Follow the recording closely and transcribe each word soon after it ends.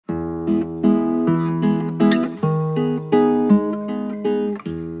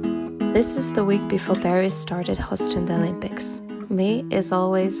This is the week before Paris started hosting the Olympics. Me, as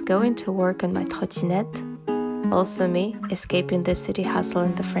always, going to work on my trottinette. Also me, escaping the city hustle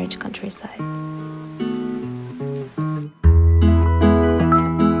in the French countryside.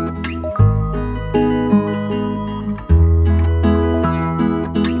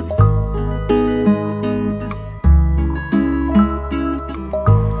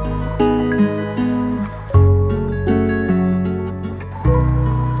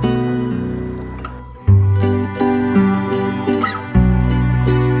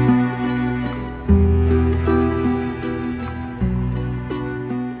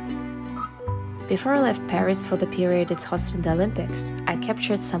 Before I left Paris for the period it's hosting the Olympics, I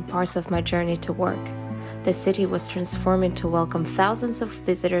captured some parts of my journey to work. The city was transforming to welcome thousands of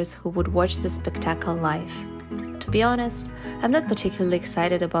visitors who would watch the spectacle live. To be honest, I'm not particularly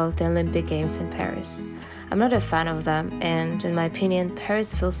excited about the Olympic Games in Paris. I'm not a fan of them, and in my opinion,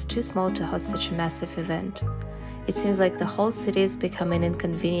 Paris feels too small to host such a massive event. It seems like the whole city is becoming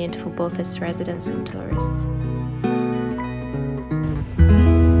inconvenient for both its residents and tourists.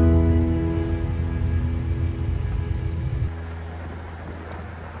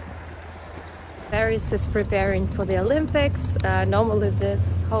 Paris is preparing for the Olympics. Normally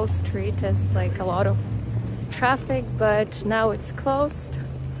this whole street has like a lot of traffic, but now it's closed.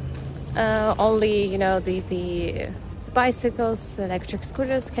 Only, the bicycles, electric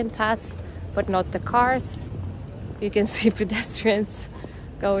scooters can pass, but not the cars. You can see pedestrians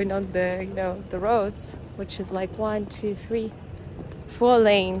going on the roads, which is like 1, 2, 3, 4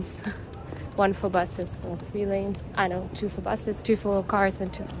 lanes. 1 for buses, or 3 lanes. I know, 2 for buses, 2 for cars,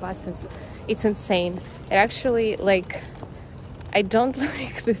 and 2 for buses. It's insane. It actually, I don't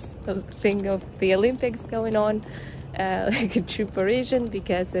like this thing of the Olympics going on, like a true Parisian,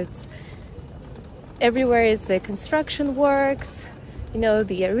 because it's everywhere is the construction works,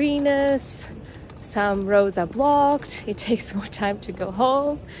 the arenas, some roads are blocked, it takes more time to go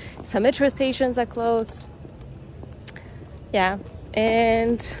home, some metro stations are closed. Yeah,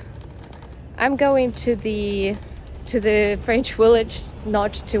 and I'm going to the French village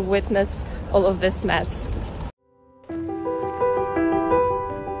not to witness all of this mess.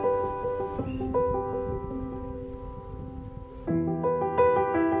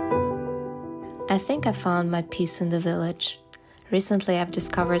 I think I found my peace in the village. Recently I've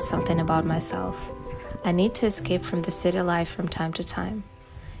discovered something about myself. I need to escape from the city life from time to time.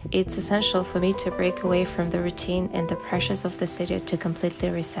 It's essential for me to break away from the routine and the pressures of the city to completely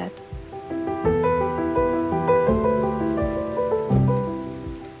reset.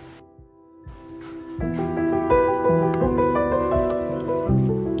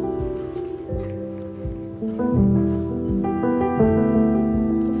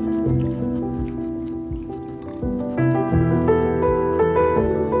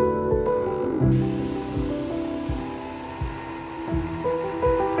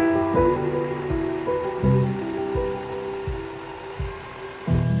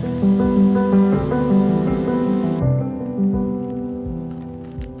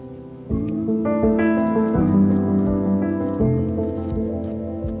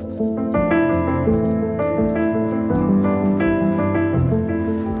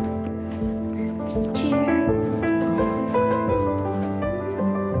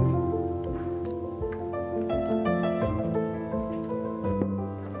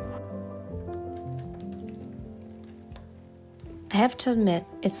 I have to admit,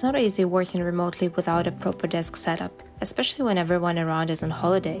 it's not easy working remotely without a proper desk setup, especially when everyone around is on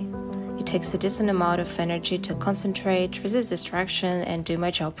holiday. It takes a decent amount of energy to concentrate, resist distraction, and do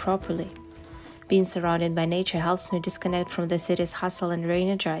my job properly. Being surrounded by nature helps me disconnect from the city's hustle and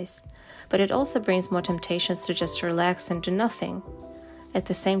re-energize, but it also brings more temptations to just relax and do nothing. At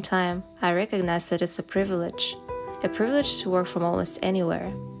the same time, I recognize that it's a privilege to work from almost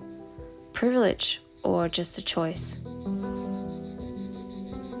anywhere. Privilege or just a choice.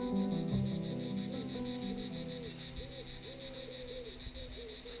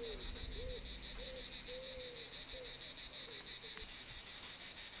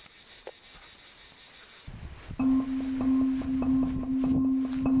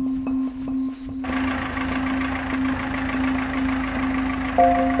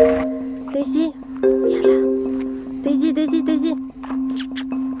 Daisy, viens là. Daisy, Daisy, Daisy.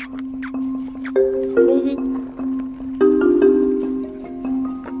 Daisy.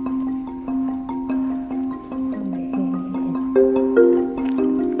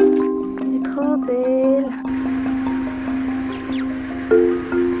 Elle est trop belle.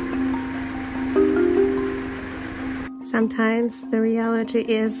 Sometimes the reality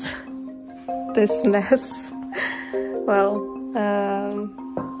is this mess. Well,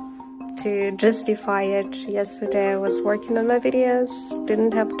 to justify it. Yesterday I was working on my videos,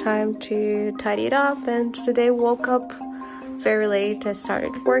 didn't have time to tidy it up, and today woke up very late. I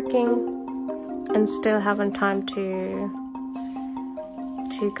started working and still haven't time to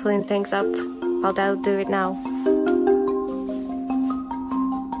clean things up, but I'll do it now.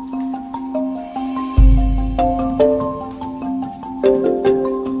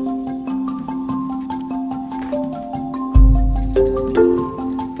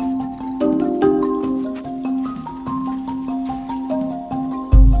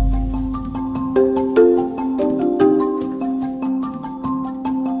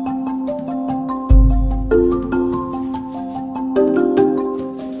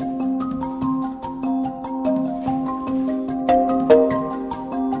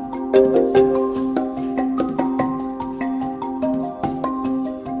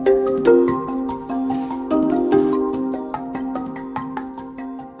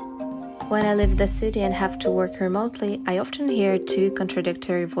 When I leave the city and have to work remotely, I often hear two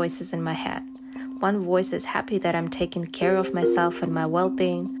contradictory voices in my head. One voice is happy that I'm taking care of myself and my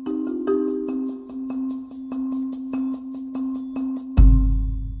well-being,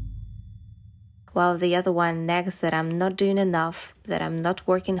 while the other one nags that I'm not doing enough, that I'm not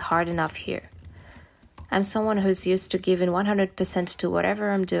working hard enough here. I'm someone who's used to giving 100% to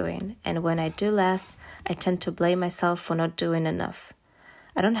whatever I'm doing, and when I do less, I tend to blame myself for not doing enough.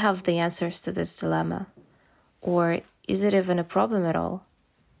 I don't have the answers to this dilemma. Or is it even a problem at all?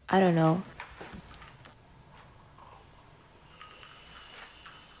 I don't know.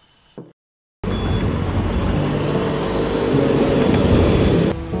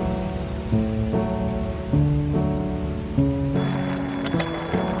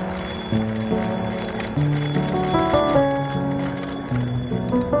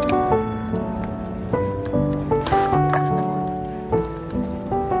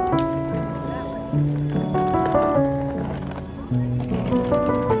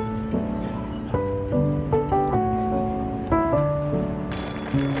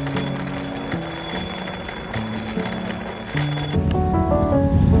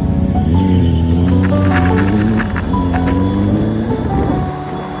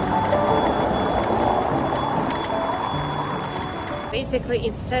 Basically,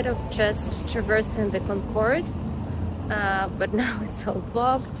 instead of just traversing the Concorde, but now it's all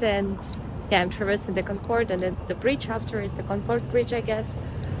blocked, and yeah, I'm traversing the Concorde and then the bridge after it, the Concorde Bridge, I guess.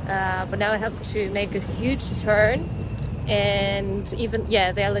 But now I have to make a huge turn, and even,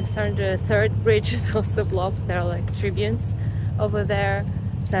 yeah, the Alexander III Bridge is also blocked. There are like tribunes over there,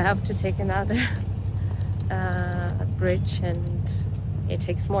 so I have to take another bridge, and it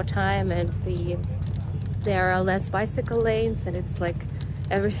takes more time, and there are less bicycle lanes, and it's like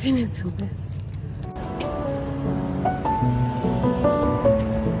everything is a mess.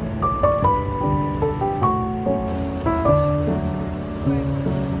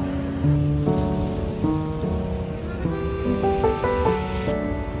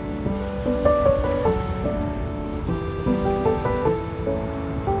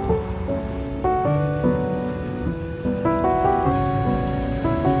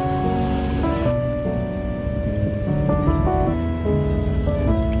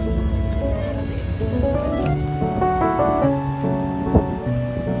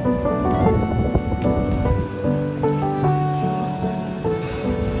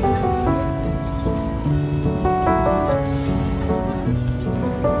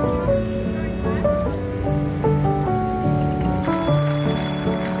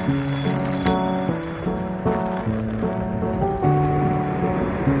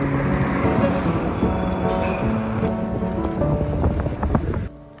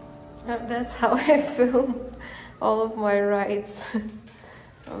 That's how I film all of my rides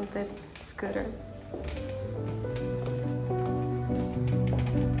on that scooter.